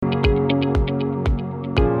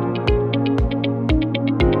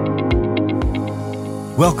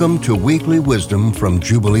Welcome to Weekly Wisdom from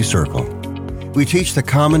Jubilee Circle. We teach the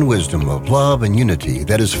common wisdom of love and unity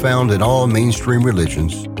that is found in all mainstream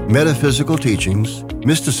religions, metaphysical teachings,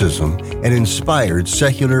 mysticism, and inspired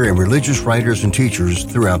secular and religious writers and teachers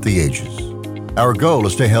throughout the ages. Our goal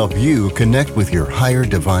is to help you connect with your higher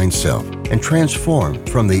divine self and transform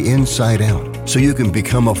from the inside out so you can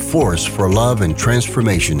become a force for love and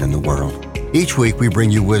transformation in the world. Each week we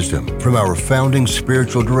bring you wisdom from our founding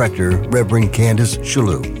spiritual director, Reverend Candace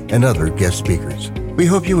Shalhoub, and other guest speakers. We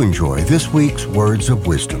hope you enjoy this week's Words of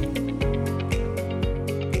Wisdom.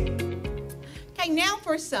 Okay, now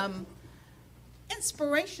for some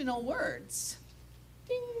inspirational words.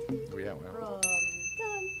 Ding.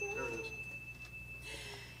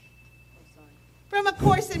 From A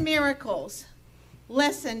Course in Miracles,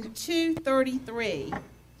 Lesson 233.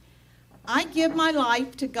 I give my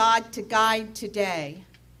life to God to guide today.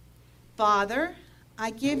 Father,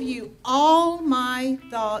 I give you all my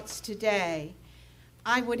thoughts today.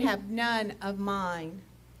 I would have none of mine.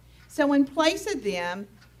 So in place of them,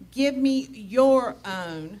 give me your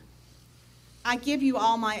own. I give you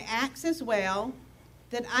all my acts as well,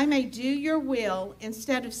 that I may do your will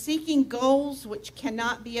instead of seeking goals which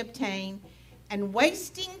cannot be obtained and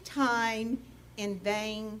wasting time in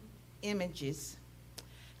vain images.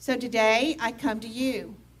 So today I come to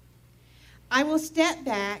you. I will step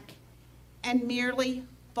back and merely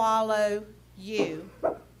follow you.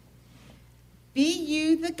 Be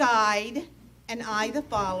you the guide and I the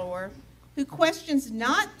follower, who questions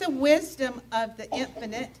not the wisdom of the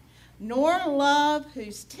infinite, nor love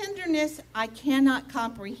whose tenderness I cannot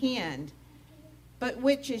comprehend, but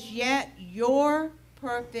which is yet your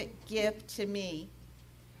perfect gift to me.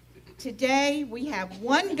 Today we have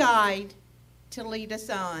one guide to lead us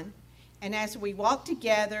on, and as we walk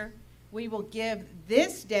together, we will give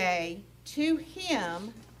this day to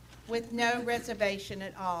him with no reservation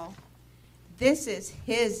at all. This is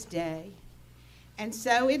his day, and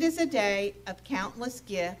so it is a day of countless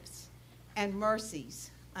gifts and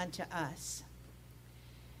mercies unto us.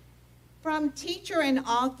 From teacher and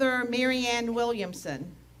author Marianne Williamson.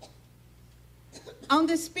 On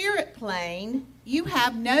the spirit plane, you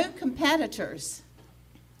have no competitors.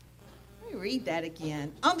 Let me read that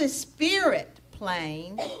again. On the spirit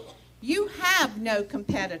plane, you have no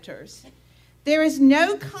competitors. There is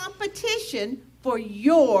no competition for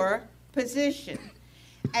your position,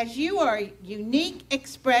 as you are a unique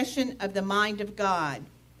expression of the mind of God.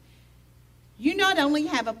 You not only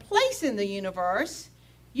have a place in the universe,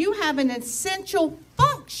 you have an essential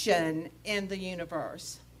function in the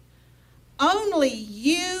universe. Only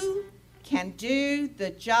you can do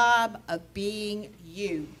the job of being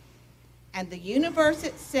you. And the universe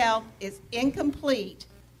itself is incomplete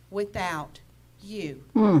without you.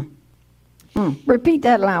 Repeat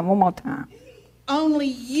that line one more time. Only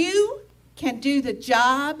you can do the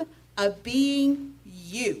job of being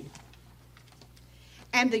you.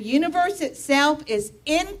 And the universe itself is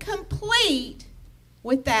incomplete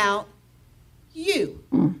without you.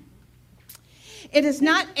 It is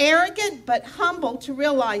not arrogant but humble to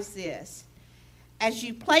realize this. As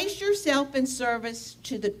you place yourself in service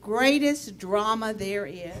to the greatest drama there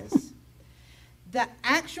is, the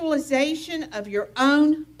actualization of your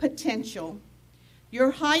own potential,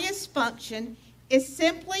 your highest function is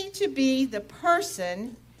simply to be the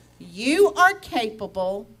person you are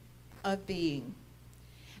capable of being.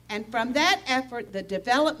 And from that effort, the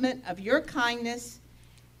development of your kindness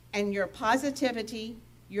and your positivity,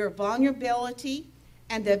 your vulnerability,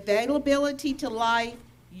 and the availability to life,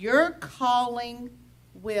 your calling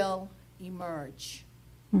will emerge.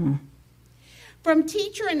 From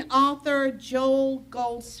teacher and author Joel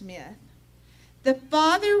Goldsmith. The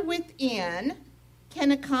Father within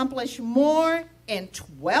can accomplish more in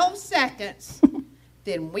 12 seconds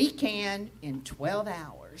than we can in 12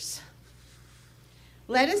 hours.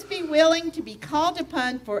 Let us be willing to be called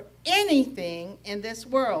upon for anything in this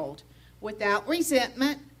world without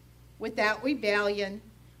resentment, without rebellion,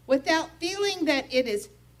 without feeling that it is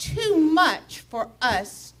too much for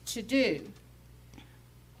us to do,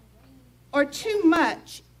 or too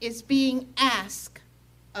much is being asked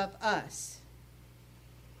of us.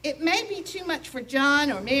 It may be too much for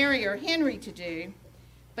John or Mary or Henry to do,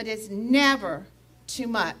 but it's never too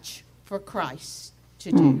much for Christ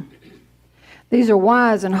to do. These are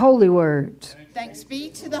wise and holy words. Thanks be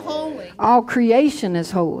to the holy. All creation is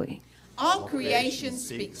holy. All creation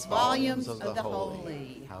speaks volumes of the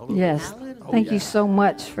holy. Yes. Hallelujah. Thank you so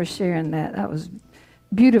much for sharing that. That was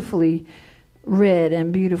beautifully read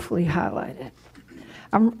and beautifully highlighted.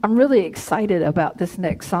 I'm really excited about this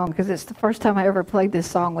next song because it's the first time I ever played this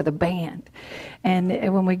song with a band. And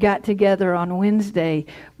when we got together on Wednesday,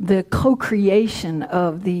 the co-creation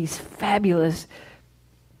of these fabulous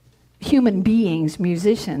human beings,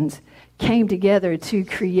 musicians, came together to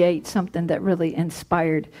create something that really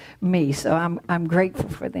inspired me. So I'm grateful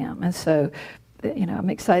for them. And so, I'm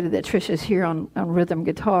excited that Trisha's here on rhythm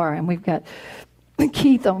guitar, and we've got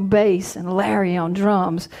Keith on bass and Larry on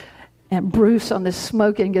drums and Bruce on this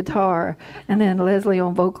smoking guitar, and then Leslie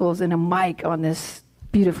on vocals and a Mike on this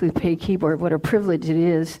beautifully played keyboard. What a privilege it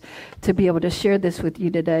is to be able to share this with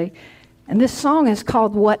you today. And this song is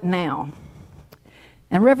called What Now?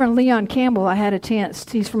 And Reverend Leon Campbell, I had a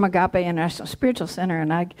chance, he's from Agape International Spiritual Center,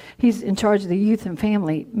 and he's in charge of the youth and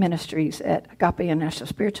family ministries at Agape International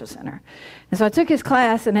Spiritual Center. And so I took his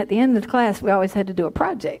class, and at the end of the class, we always had to do a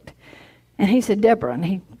project. And he said, Deborah, and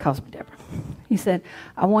he calls me Deborah, he said,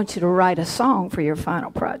 I want you to write a song for your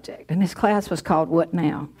final project. And his class was called What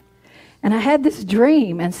Now? And I had this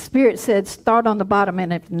dream, and Spirit said, start on the bottom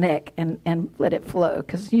end of the neck and let it flow,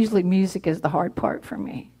 because usually music is the hard part for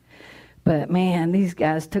me. But, man, these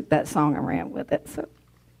guys took that song and ran with it. So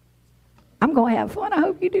I'm going to have fun. I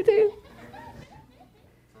hope you do, too.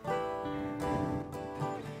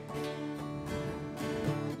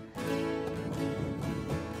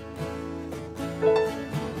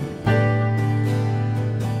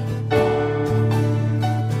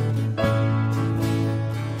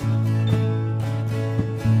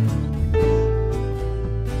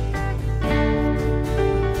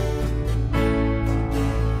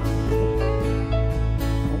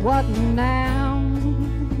 What now?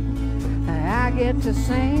 I get to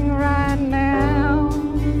sing right now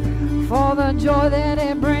for the joy that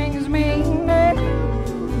it brings me now.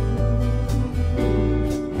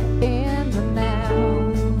 In the now.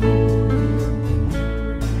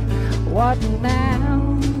 What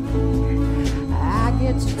now? I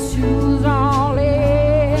get to choose all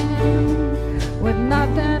in with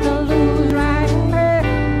nothing to lose right now.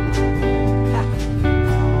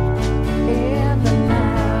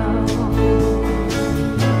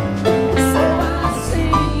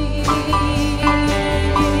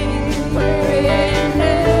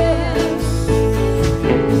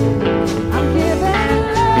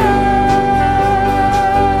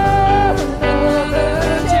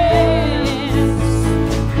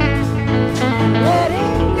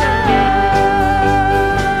 Letting go.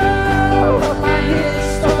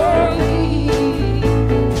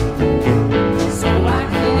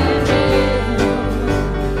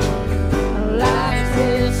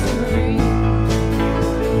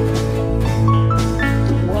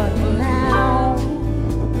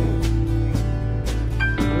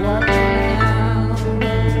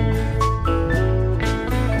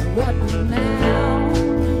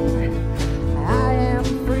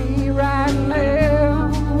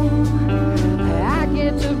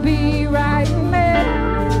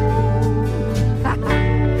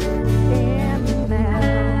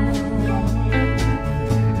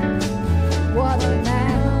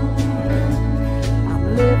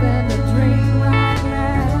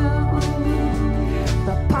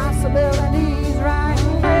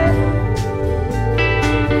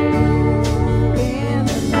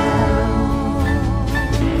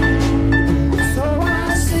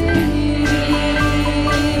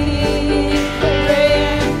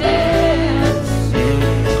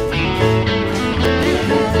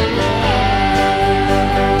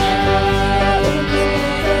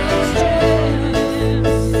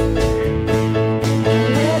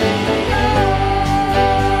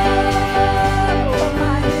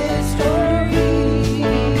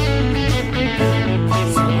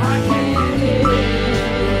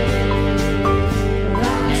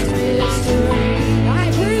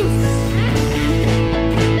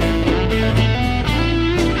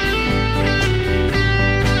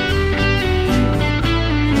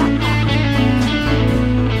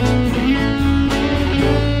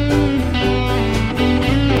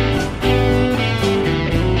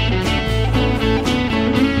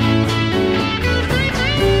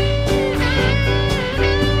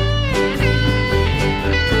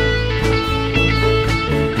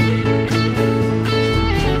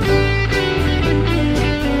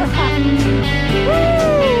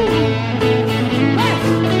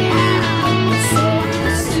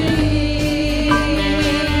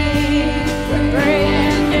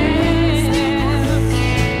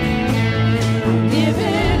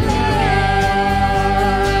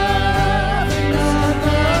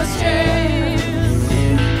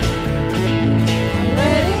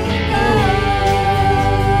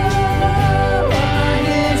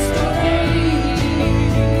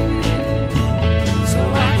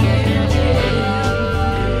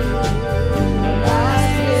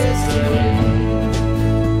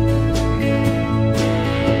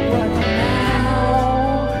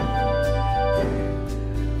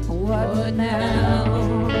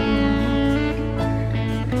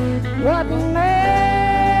 What man?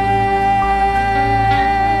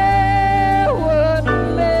 What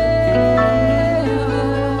man?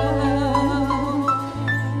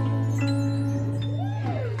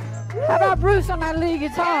 How about Bruce on that lead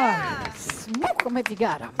guitar? Yeah. Smoke them if you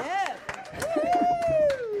got them. Deb.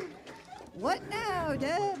 What now,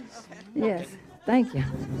 Deb? Yes, thank you.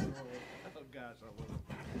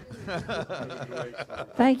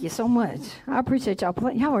 Thank you so much. I appreciate y'all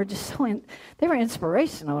playing. Y'all were just so they were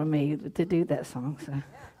inspirational to me to do that song. So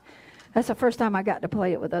that's the first time I got to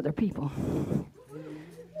play it with other people.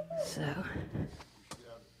 So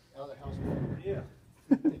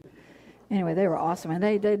anyway, they were awesome, and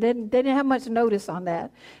they didn't have much notice on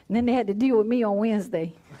that, and then they had to deal with me on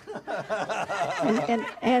Wednesday.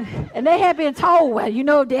 and they had been told, well, you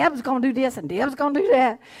know, Deb's going to do this and Deb's going to do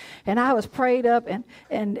that. And I was prayed up, and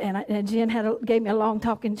Jen gave me a long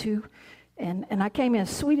talking to, and I came in as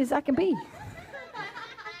sweet as I can be.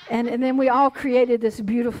 And then we all created this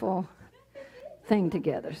beautiful thing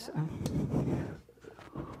together.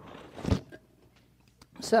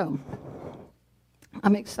 So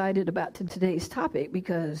I'm excited about today's topic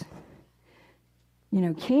because, you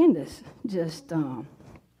know, Candace just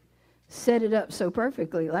set it up so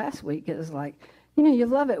perfectly last week. It was like, you know, you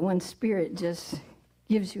love it when Spirit just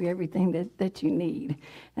gives you everything that you need.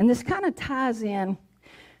 And this kind of ties in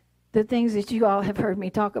the things that you all have heard me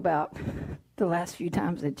talk about the last few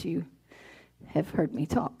times that you have heard me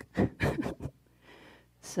talk.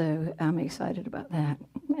 So I'm excited about that.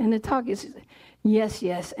 And the talk is yes,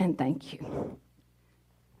 yes, and thank you.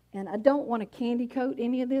 And I don't want to candy coat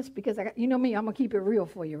any of this because, you know me, I'm going to keep it real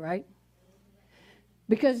for you, right?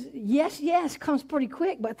 Because yes, yes comes pretty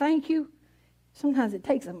quick, but thank you, sometimes it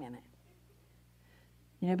takes a minute.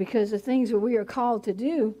 You know, because the things that we are called to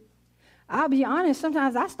do, I'll be honest,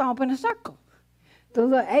 sometimes I stomp in a circle. The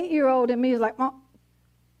little 8-year-old in me is like, Mom,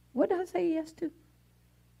 what did I say yes to?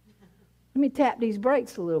 Let me tap these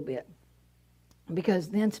brakes a little bit. Because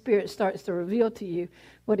then Spirit starts to reveal to you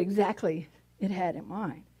what exactly it had in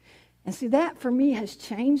mind. And see, that for me has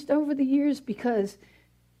changed over the years because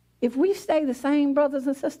if we stay the same, brothers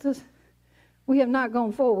and sisters, we have not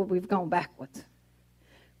gone forward, we've gone backwards.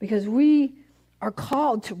 Because we are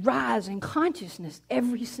called to rise in consciousness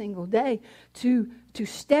every single day, to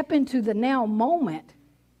step into the now moment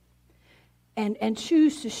and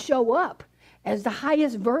choose to show up as the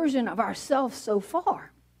highest version of ourselves so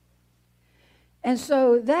far. And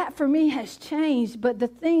so that for me has changed, but the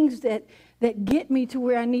things that get me to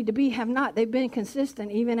where I need to be have not. They've been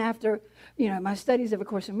consistent even after, you know, my studies of A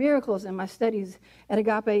Course in Miracles and my studies at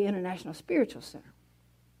Agape International Spiritual Center.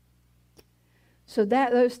 So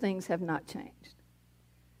those things have not changed.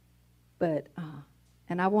 But,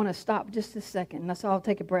 and I want to stop just a second. Let's all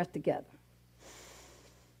take a breath together.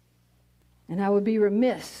 And I would be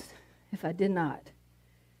remiss if I did not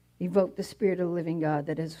evoke the Spirit of the living God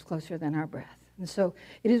that is closer than our breath. And so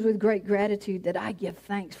it is with great gratitude that I give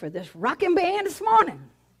thanks for this rocking band this morning.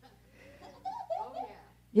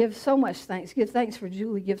 Give so much thanks. Give thanks for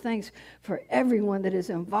Julie. Give thanks for everyone that is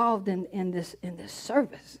involved in this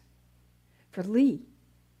service. For Lee.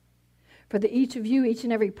 For each of you, each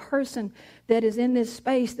and every person that is in this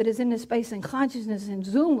space in consciousness in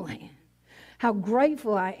Zoom land. How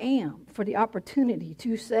grateful I am for the opportunity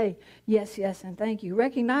to say yes, yes, and thank you.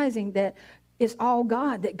 Recognizing that it's all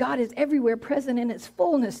God, that God is everywhere present in its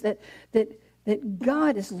fullness, that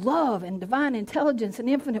God is love and divine intelligence and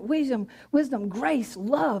infinite wisdom, grace,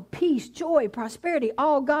 love, peace, joy, prosperity,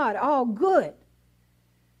 all God, all good.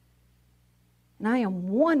 And I am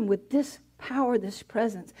one with this power, this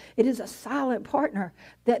presence. It is a silent partner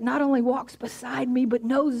that not only walks beside me, but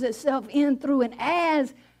knows itself in, through, and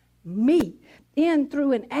as me, in,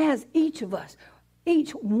 through, and as each of us.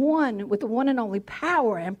 Each one with the one and only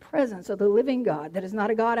power and presence of the living God that is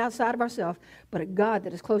not a God outside of ourselves, but a God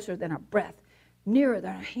that is closer than our breath, nearer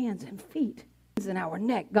than our hands and feet, than our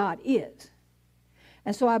neck. God is.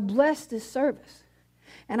 And so I bless this service.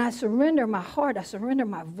 And I surrender my heart. I surrender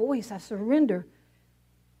my voice. I surrender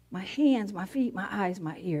my hands, my feet, my eyes,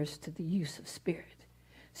 my ears to the use of Spirit.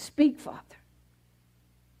 Speak, Father,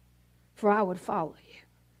 for I would follow you,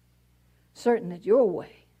 certain that your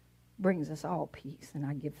way brings us all peace, and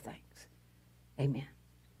I give thanks. Amen.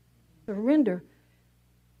 Surrender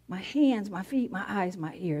my hands, my feet, my eyes,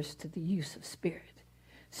 my ears to the use of Spirit.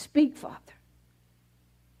 Speak, Father,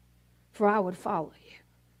 for I would follow you,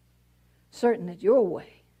 certain that your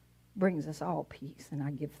way brings us all peace, and I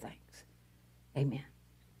give thanks. Amen.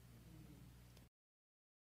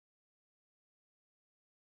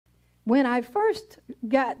 When I first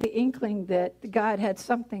got the inkling that God had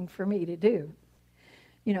something for me to do,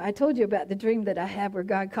 You know, I told you about the dream that I had where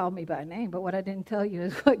God called me by name, but what I didn't tell you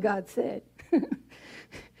is what God said.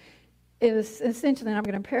 It was essentially, and I'm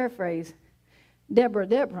going to paraphrase,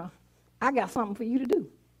 Deborah, I got something for you to do.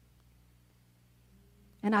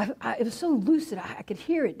 And it was so lucid, I could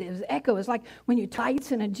hear it. It was echo. It was like when you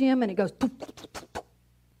tights in a gym and it goes,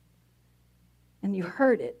 and you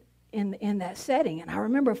heard it in that setting. And I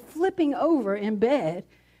remember flipping over in bed,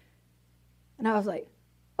 and I was like,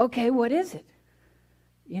 okay, what is it?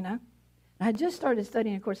 You know? And I just started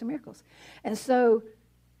studying A Course in Miracles. And so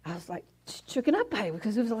I was like, shooken up by it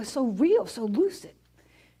because it was like so real, so lucid.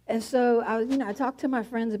 And so I talked to my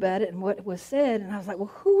friends about it and what was said, and I was like,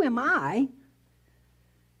 well, who am I?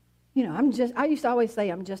 You know, I used to always say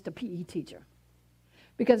I'm just a PE teacher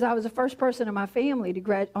because I was the first person in my family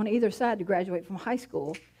on either side to graduate from high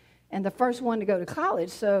school and the first one to go to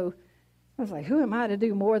college. So I was like, who am I to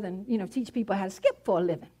do more than, teach people how to skip for a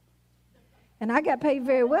living? And I got paid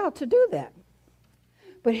very well to do that.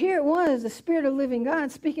 But here it was, the Spirit of living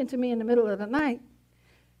God speaking to me in the middle of the night,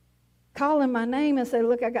 calling my name and saying,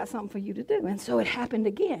 look, I got something for you to do. And so it happened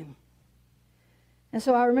again. And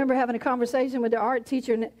so I remember having a conversation with the art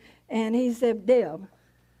teacher, and he said, Deb,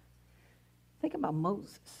 think about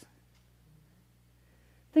Moses.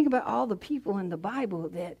 Think about all the people in the Bible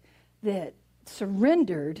that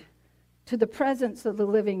surrendered to the presence of the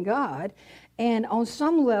living God, and on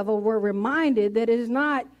some level were reminded that it is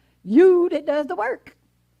not you that does the work.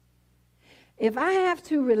 If I have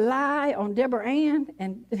to rely on Deborah Ann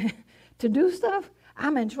and to do stuff,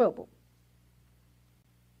 I'm in trouble.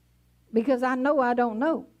 Because I know I don't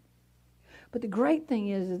know. But the great thing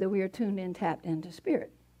is that we are tuned in, tapped into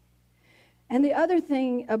Spirit. And the other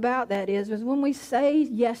thing about that is when we say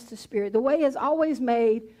yes to Spirit, the way is always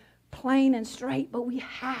made plain and straight, but we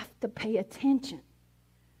have to pay attention,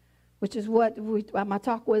 which is what my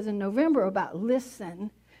talk was in November about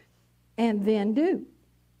listen and then do.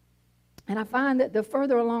 And I find that the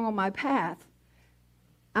further along on my path,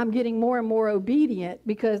 I'm getting more and more obedient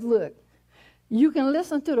because, look, you can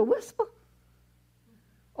listen to the whisper,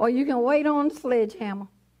 or you can wait on the sledgehammer.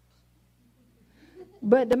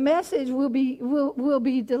 But the message will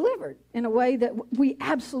be delivered in a way that we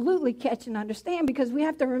absolutely catch and understand, because we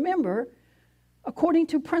have to remember, according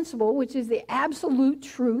to principle, which is the absolute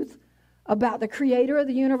truth about the creator of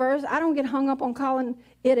the universe. I don't get hung up on calling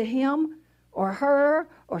it a him or her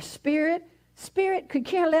or spirit. Spirit could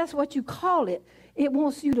care less what you call it. It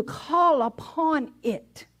wants you to call upon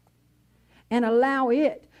it and allow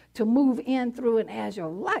it to move in, through, and as your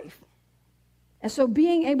life. And so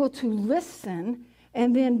being able to listen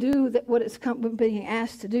and then do what it's being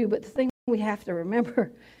asked to do. But the thing we have to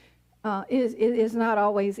remember is it is not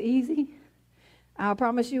always easy. I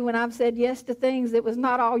promise you, when I've said yes to things, it was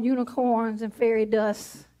not all unicorns and fairy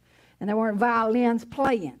dust, and there weren't violins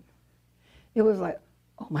playing. It was like,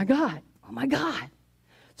 oh my God, oh my God.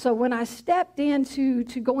 So when I stepped into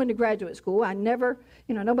go into graduate school, I never,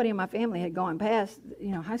 nobody in my family had gone past,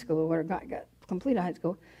 high school or got completed high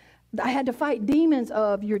school. I had to fight demons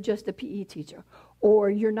of you're just a PE teacher or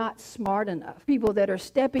you're not smart enough. People that are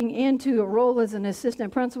stepping into a role as an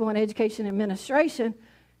assistant principal in education administration,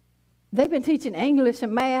 they've been teaching English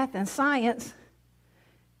and math and science,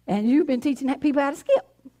 and you've been teaching people how to skip.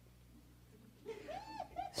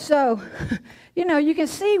 So, you can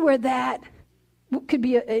see where that could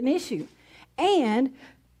be an issue. And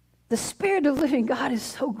the Spirit of the living God is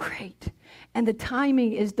so great, and the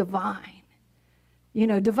timing is divine.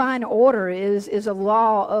 Divine order is a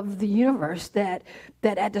law of the universe that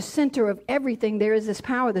at the center of everything there is this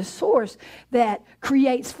power, this source that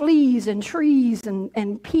creates fleas and trees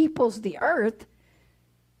and peoples the earth.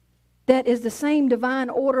 That is the same divine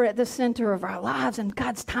order at the center of our lives, and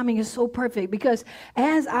God's timing is so perfect, because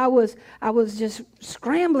as I was just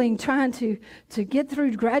scrambling trying to get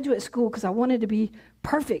through graduate school, because I wanted to be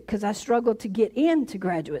perfect, because I struggled to get into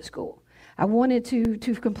graduate school. I wanted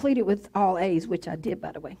to complete it with all A's, which I did,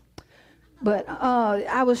 by the way. But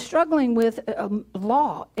I was struggling with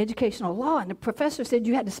law, educational law, and the professor said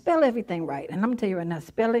you had to spell everything right. And I'm going to tell you right now,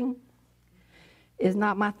 spelling is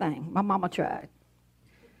not my thing. My mama tried.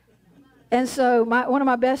 And so one of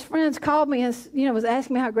my best friends called me and was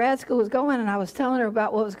asking me how grad school was going, and I was telling her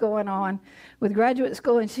about what was going on with graduate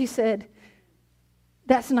school, and she said,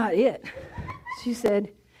 that's not it. She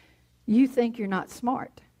said, you think you're not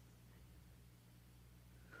smart.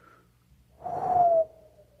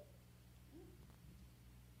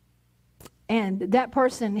 And that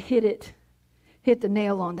person hit the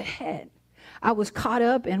nail on the head. I was caught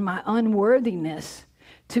up in my unworthiness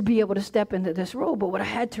to be able to step into this role. But what I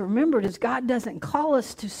had to remember is God doesn't call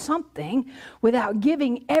us to something without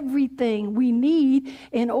giving everything we need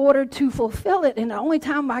in order to fulfill it. And the only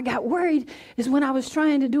time I got worried is when I was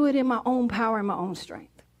trying to do it in my own power and my own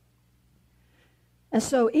strength. And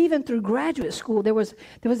so even through graduate school, there was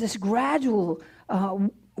this gradual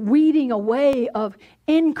weeding away of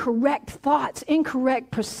incorrect thoughts,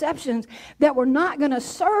 incorrect perceptions that were not going to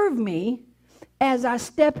serve me as I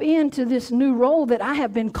step into this new role that I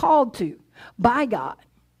have been called to by God.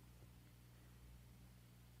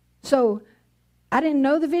 So I didn't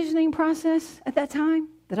know the visioning process at that time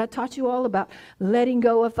that I taught you all about letting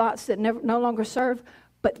go of thoughts that no longer serve,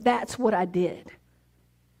 but that's what I did.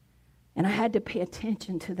 And I had to pay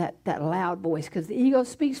attention to that loud voice, because the ego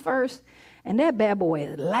speaks first, and that bad boy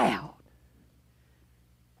is loud.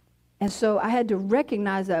 And so I had to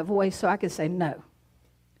recognize that voice so I could say, no.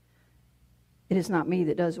 It is not me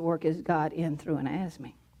that does the work, it's God in, through, and as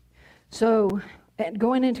me. So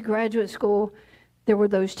going into graduate school, there were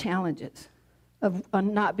those challenges of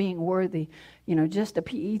not being worthy. You know, just a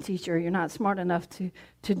PE teacher, you're not smart enough to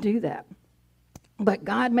do that. But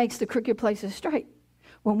God makes the crooked places straight.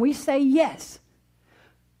 When we say yes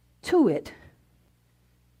to it,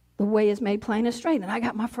 the way is made plain and straight. And I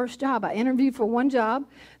got my first job. I interviewed for one job.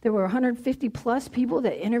 There were 150 plus people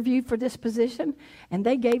that interviewed for this position, and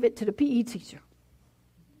they gave it to the PE teacher.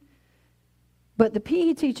 But the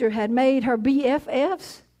PE teacher had made her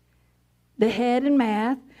BFFs, the head in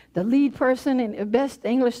math, the lead person, and the best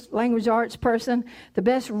English language arts person, the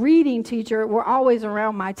best reading teacher were always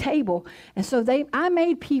around my table. And so I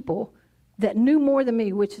made people that knew more than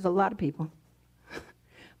me, which is a lot of people,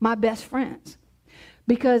 my best friends.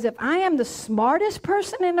 Because if I am the smartest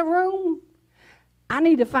person in the room, I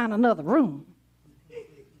need to find another room.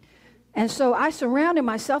 And so I surrounded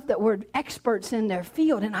myself that were experts in their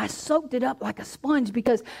field, and I soaked it up like a sponge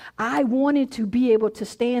because I wanted to be able to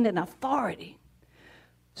stand in authority.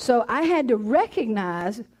 So I had to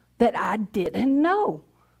recognize that I didn't know.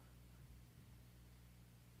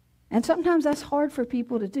 And sometimes that's hard for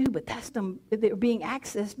people to do, but that's them being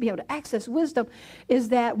be able to access wisdom, is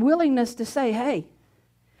that willingness to say, hey,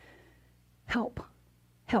 help.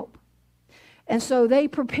 And so they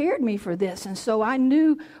prepared me for this, and so I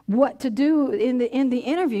knew what to do in the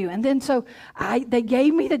interview. And then they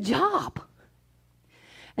gave me the job.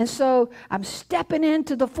 And so I'm stepping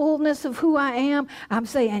into the fullness of who I am. I'm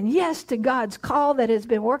saying yes to God's call that has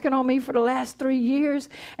been working on me for the last 3 years.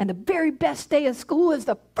 And the very best day of school is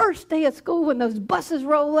the first day of school when those buses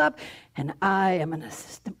roll up, and I am an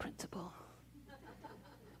assistant principal.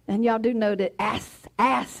 And y'all do know that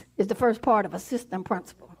ass is the first part of assistant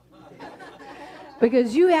principal.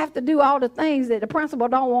 Because you have to do all the things that the principal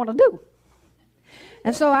don't want to do.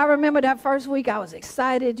 And so I remember that first week I was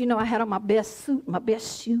excited. You know, I had on my best suit, my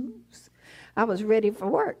best shoes. I was ready for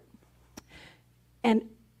work. And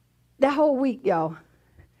that whole week, y'all,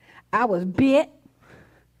 I was bit.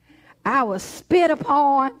 I was spit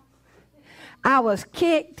upon. I was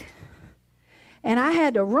kicked. And I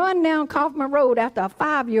had to run down Kaufman Road after a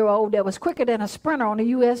 5-year-old that was quicker than a sprinter on the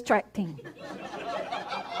U.S. track team.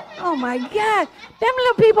 Oh, my God. Them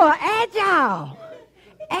little people are agile.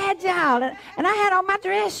 And I had on my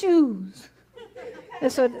dress shoes.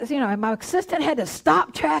 And so, you know, my assistant had to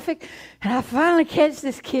stop traffic, and I finally catch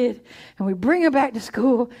this kid, and we bring him back to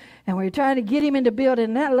school, and we were trying to get him in the building,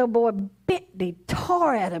 and that little boy bit the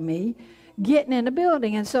tar out of me getting in the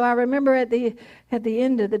building. And so I remember at the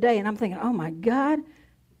end of the day, and I'm thinking, oh, my God,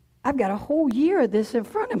 I've got a whole year of this in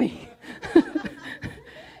front of me.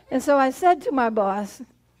 And so I said to my boss,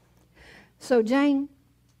 so, Jane,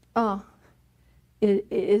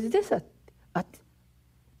 is this a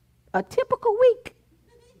typical week?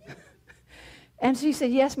 And she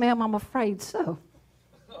said, yes, ma'am, I'm afraid so.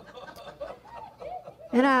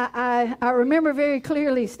 And I remember very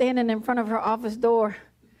clearly standing in front of her office door,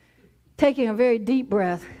 taking a very deep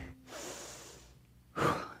breath.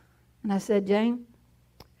 And I said, Jane,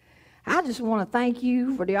 I just want to thank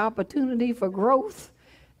you for the opportunity for growth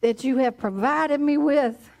that you have provided me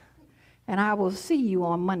with, and I will see you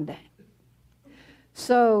on Monday.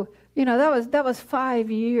 So, you know, that was 5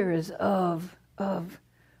 years of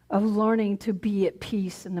learning to be at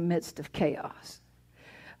peace in the midst of chaos,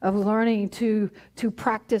 of learning to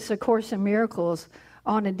practice A Course in Miracles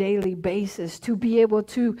on a daily basis, to be able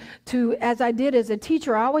to, as I did as a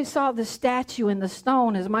teacher, I always saw the statue in the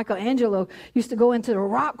stone as Michelangelo used to go into the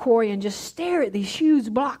rock quarry and just stare at these huge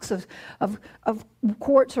blocks of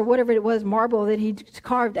quartz or whatever it was, marble that he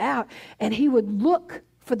carved out, and he would look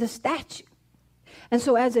for the statue. And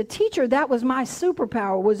so as a teacher, that was my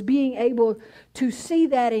superpower, was being able to see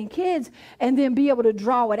that in kids and then be able to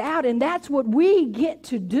draw it out. And that's what we get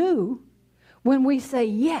to do when we say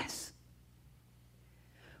yes.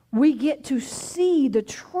 We get to see the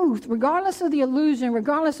truth, regardless of the illusion,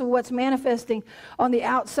 regardless of what's manifesting on the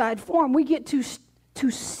outside form. We get to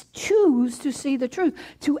choose to see the truth,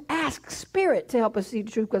 to ask Spirit to help us see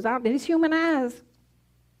the truth, because these human eyes,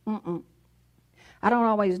 I don't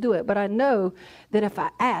always do it, but I know that if I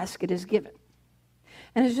ask, it is given.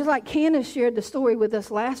 And it's just like Candace shared the story with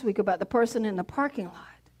us last week about the person in the parking lot.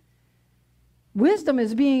 Wisdom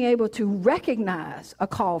is being able to recognize a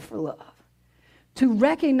call for love, to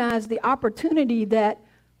recognize the opportunity that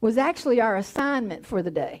was actually our assignment for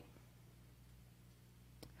the day,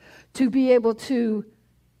 to be able to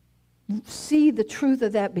see the truth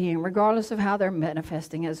of that being, regardless of how they're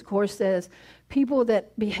manifesting. As the Course says, people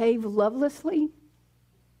that behave lovelessly,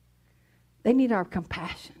 they need our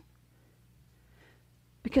compassion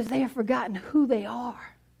because they have forgotten who they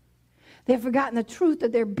are. They have forgotten the truth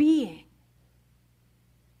of their being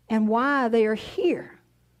and why they are here.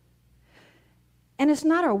 And it's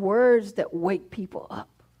not our words that wake people up.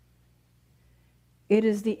 It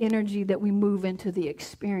is the energy that we move into the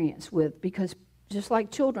experience with, because just like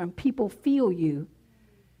children, people feel you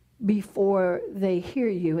before they hear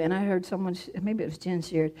you. And I heard someone, maybe it was Jen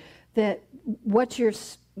shared, that what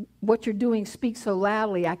you're doing speaks so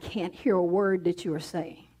loudly, I can't hear a word that you are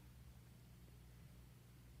saying.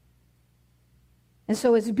 And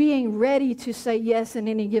so it's being ready to say yes in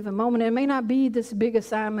any given moment. It may not be this big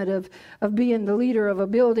assignment of being the leader of a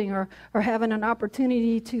building or having an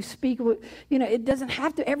opportunity to speak. It doesn't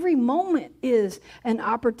have to. Every moment is an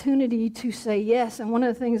opportunity to say yes. And one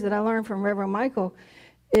of the things that I learned from Reverend Michael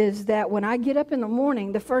is that when I get up in the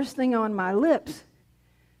morning, the first thing on my lips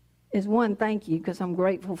is, one, thank you, because I'm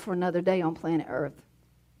grateful for another day on planet Earth.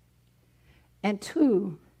 And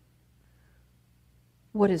two,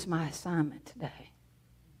 what is my assignment today?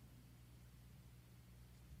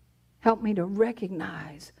 Help me to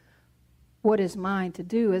recognize what is mine to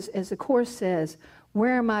do. As the Course says,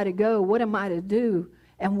 where am I to go? What am I to do?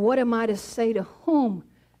 And what am I to say to whom?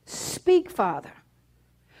 Speak, Father.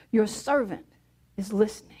 Your servant is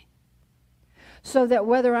listening. So that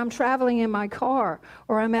whether I'm traveling in my car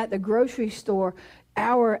or I'm at the grocery store,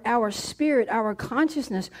 our spirit, our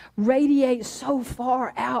consciousness radiates so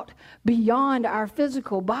far out beyond our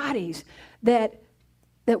physical bodies that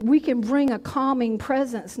we can bring a calming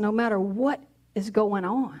presence no matter what is going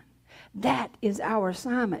on. That is our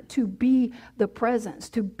assignment, to be the presence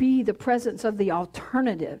of the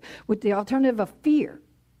alternative, with the alternative of fear,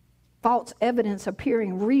 false evidence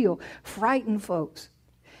appearing real, frighten folks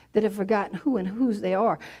that have forgotten who and whose they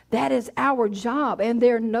are. That is our job, and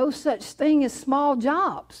there's no such thing as small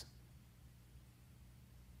jobs.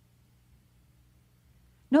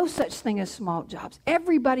 No such thing as small jobs.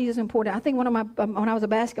 Everybody is important. I think when I was a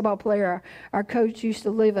basketball player, our coach used to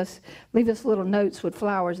leave us little notes with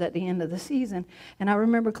flowers at the end of the season. And I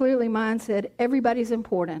remember clearly mine said, everybody's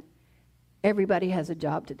important. Everybody has a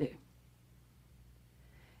job to do.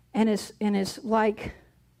 And it's like,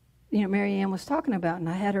 Mary Ann was talking about, and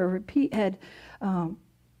I had her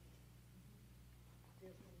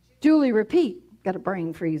Julie repeat. Got a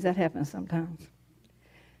brain freeze. That happens sometimes.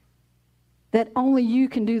 That only you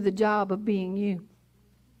can do the job of being you.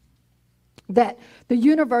 That the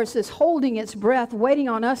universe is holding its breath, waiting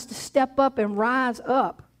on us to step up and rise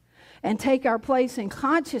up and take our place in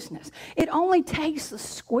consciousness. It only takes the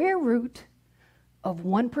square root of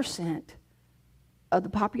 1% of the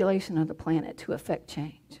population of the planet to affect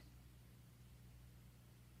change.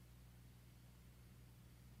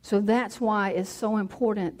 So that's why it's so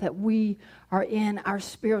important that we are in our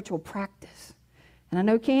spiritual practice. And I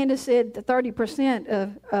know Candace said the 30%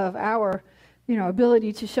 of our,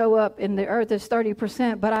 ability to show up in the earth is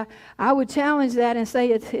 30%. But I would challenge that and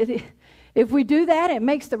say if we do that, it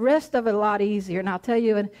makes the rest of it a lot easier. And I'll tell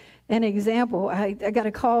you an example. I got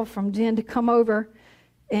a call from Jen to come over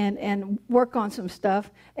and work on some stuff.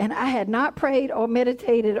 And I had not prayed or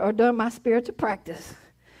meditated or done my spiritual practice.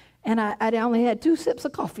 And I only had 2 sips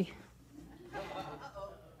of coffee.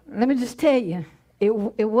 Let me just tell you.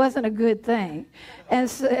 It wasn't a good thing. And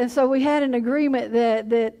so we had an agreement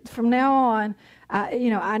that from now on,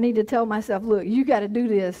 I need to tell myself, look, you got to do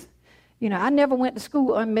this. I never went to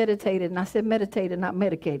school unmeditated, and I said meditated, not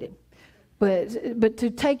medicated. But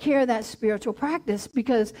to take care of that spiritual practice,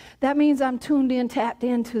 because that means I'm tuned in, tapped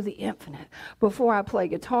into the infinite. Before I play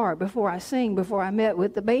guitar, before I sing, before I met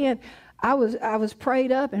with the band, I was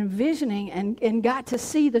prayed up and visioning and got to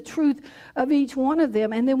see the truth of each one of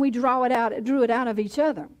them, and then we drew it out of each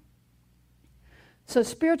other. So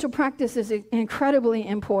spiritual practice is incredibly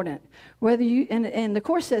important. Whether you and the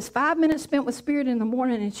Course says 5 minutes spent with Spirit in the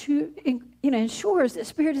morning ensures that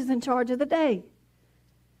Spirit is in charge of the day.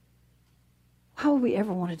 How would we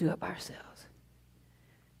ever want to do it by ourselves?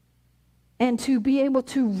 And to be able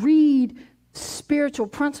to read spiritual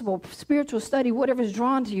principle, spiritual study, whatever is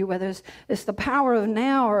drawn to you, whether it's the Power of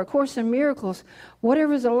Now or A Course in Miracles,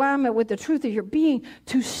 whatever is alignment with the truth of your being,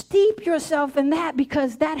 to steep yourself in that,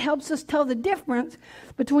 because that helps us tell the difference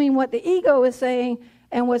between what the ego is saying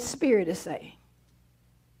and what Spirit is saying.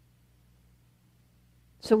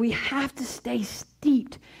 So we have to stay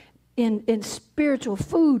steeped in spiritual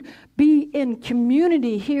food, be in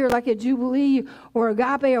community here like at Jubilee or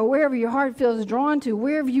Agape or wherever your heart feels drawn to,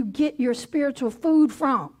 wherever you get your spiritual food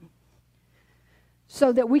from,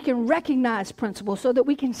 so that we can recognize principles, so that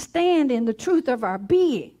we can stand in the truth of our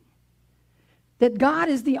being, that God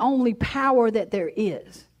is the only power that there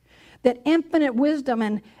is, that infinite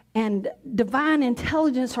wisdom and divine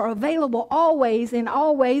intelligence are available always in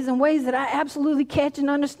ways that I absolutely catch and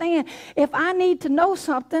understand. If I need to know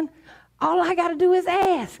something, all I got to do is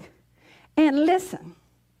ask and listen.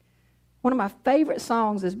 One of my favorite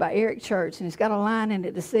songs is by Eric Church, and it's got a line in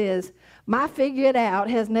it that says, "My figure it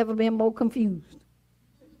out has never been more confused."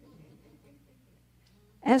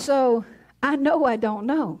 And so I know I don't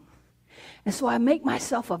know. And so I make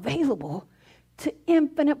myself available to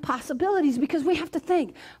infinite possibilities, because we have to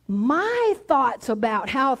think, my thoughts about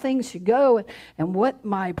how things should go and what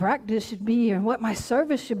my practice should be and what my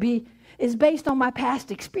service should be is based on my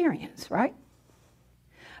past experience, right?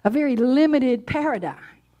 A very limited paradigm.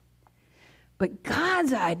 But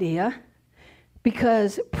God's idea,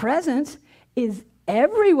 because presence is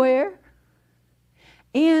everywhere,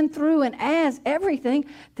 in, through, and as everything,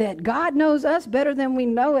 that God knows us better than we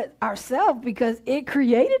know it ourselves, because it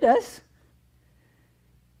created us.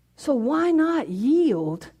 So why not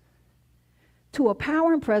yield to a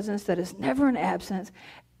power and presence that is never in absence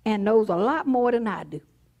and knows a lot more than I do?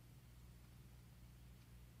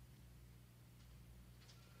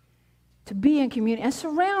 To be in community and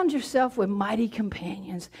surround yourself with mighty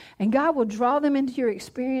companions, and God will draw them into your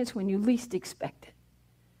experience when you least expect it.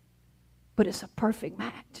 But it's a perfect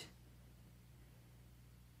match.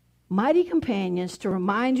 Mighty companions to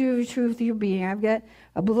remind you of the truth of your being. I've got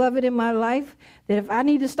a beloved in my life that if I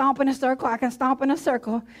need to stomp in a circle, I can stomp in a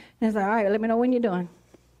circle. And it's like, all right, let me know when you're done.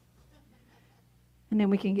 And then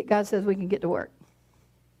God says we can get to work.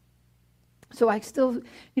 So I still,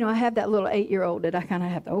 I have that little 8-year-old that I kind of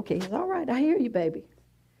have to, okay, all right, I hear you, baby.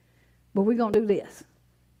 But we're going to do this.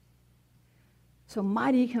 So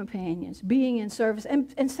mighty companions, being in service,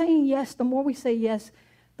 and saying yes. The more we say yes,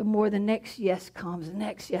 the more the next yes comes, the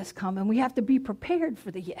next yes comes. And we have to be prepared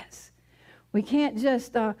for the yes. We can't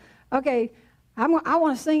just, okay, I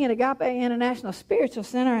want to sing at Agape International Spiritual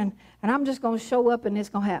Center, and I'm just going to show up and it's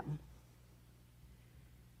going to happen.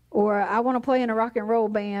 Or I want to play in a rock and roll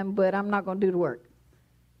band, but I'm not going to do the work.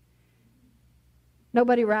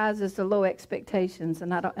 Nobody rises to low expectations,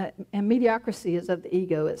 and mediocrity is of the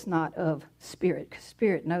ego. It's not of Spirit, because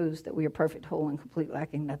Spirit knows that we are perfect, whole, and complete,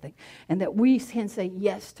 lacking nothing, and that we can say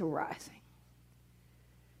yes to rising.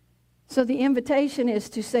 So the invitation is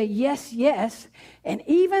to say yes, yes, and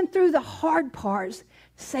even through the hard parts,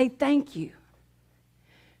 say thank you.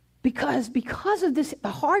 Because of this,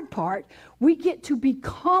 the hard part, we get to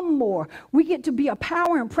become more. We get to be a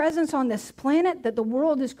power and presence on this planet that the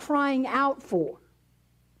world is crying out for.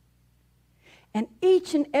 And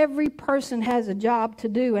each and every person has a job to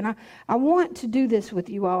do. And I want to do this with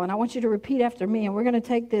you all, and I want you to repeat after me. And we're going to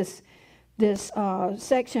take this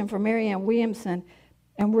section from Marianne Williamson,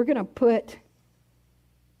 and we're going to put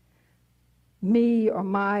me or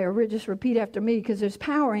my, or just repeat after me, because there's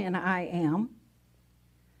power in I am.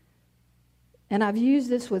 And I've used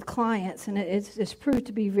this with clients, and it's proved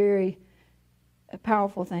to be very a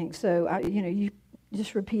powerful thing. So, you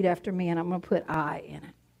just repeat after me, and I'm going to put I in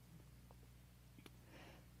it.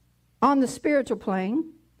 On the spiritual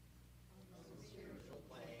plane,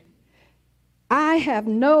 I have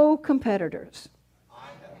no competitors.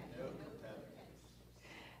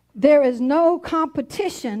 There is no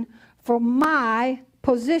competition for my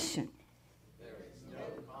position.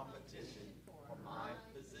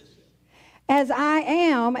 As I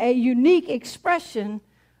am a unique expression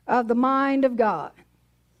of the mind of God.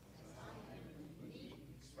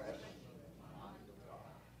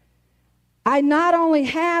 I not only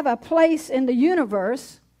have a place in the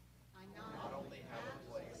universe,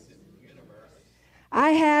 I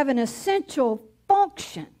have an essential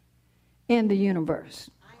function in the universe.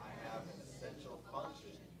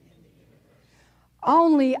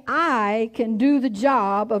 Only I can do the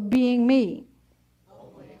job of being me.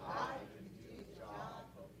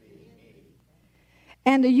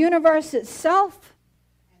 And the universe itself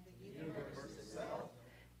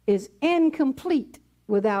is incomplete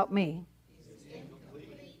without me.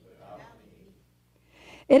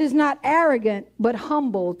 It is not arrogant, but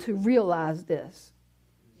humble to realize this.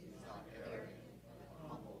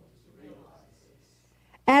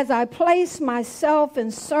 As I place myself in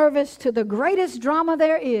service to the greatest drama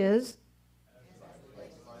there is,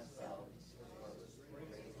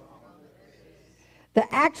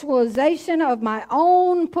 the actualization of my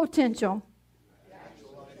own potential,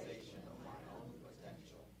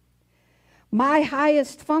 my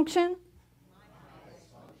highest function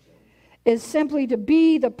is simply to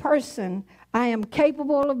be the person I am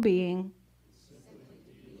capable of being.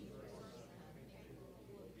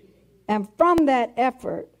 And from that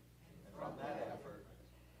effort,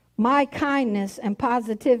 my kindness and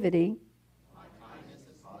positivity,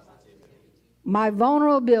 my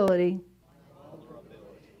vulnerability,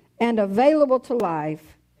 and available to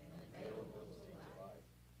life,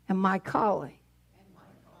 and my calling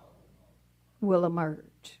will emerge.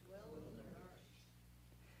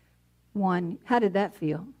 One, how did that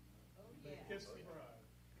feel?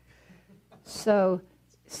 So,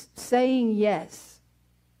 saying yes.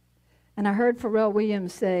 And I heard Pharrell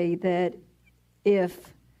Williams say that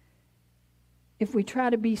if we try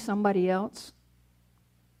to be somebody else,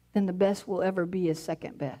 then the best we'll ever be is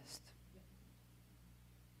second best.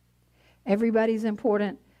 Everybody's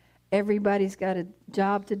important. Everybody's got a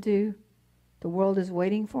job to do. The world is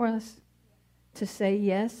waiting for us to say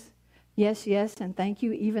yes, yes, yes, and thank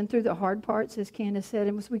you, even through the hard parts, as Candace said,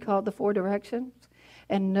 and we call it the 4 directions,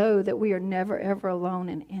 and know that we are never, ever alone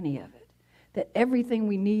in any of it. That everything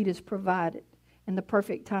we need is provided in the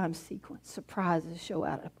perfect time sequence. Surprises show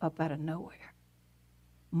up out of nowhere.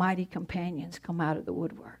 Mighty companions come out of the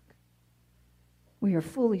woodwork. We are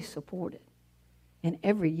fully supported in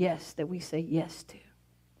every yes that we say yes to.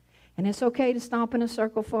 And it's okay to stomp in a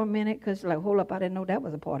circle for a minute because you're like, hold up, I didn't know that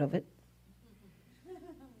was a part of it.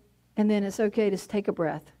 And then it's okay to take a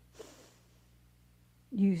breath.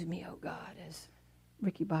 Use me, oh God, as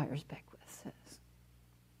Ricky Byers-Beckwith says.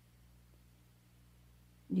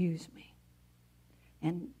 Use me.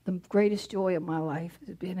 And the greatest joy of my life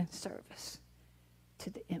has been in service to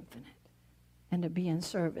the infinite and to be in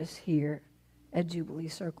service here at Jubilee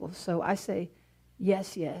Circle. So I say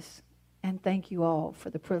yes, yes, and thank you all for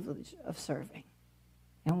the privilege of serving.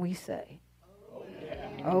 And we say, oh yeah.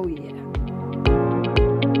 Oh yeah.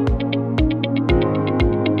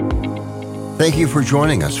 Thank you for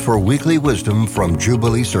joining us for Weekly Wisdom from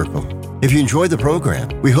Jubilee Circle. If you enjoyed the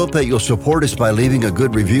program, we hope that you'll support us by leaving a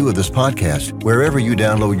good review of this podcast wherever you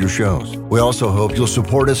download your shows. We also hope you'll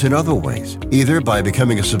support us in other ways, either by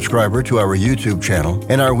becoming a subscriber to our YouTube channel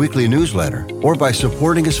and our weekly newsletter, or by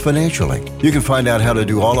supporting us financially. You can find out how to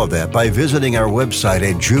do all of that by visiting our website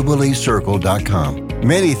at jubileecircle.com.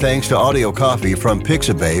 Many thanks to Audio Coffee from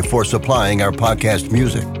Pixabay for supplying our podcast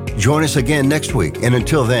music. Join us again next week, and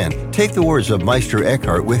until then, take the words of Meister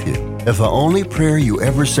Eckhart with you. If the only prayer you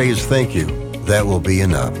ever say is thank you, that will be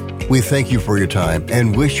enough. We thank you for your time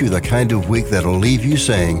and wish you the kind of week that'll leave you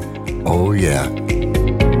saying, oh yeah.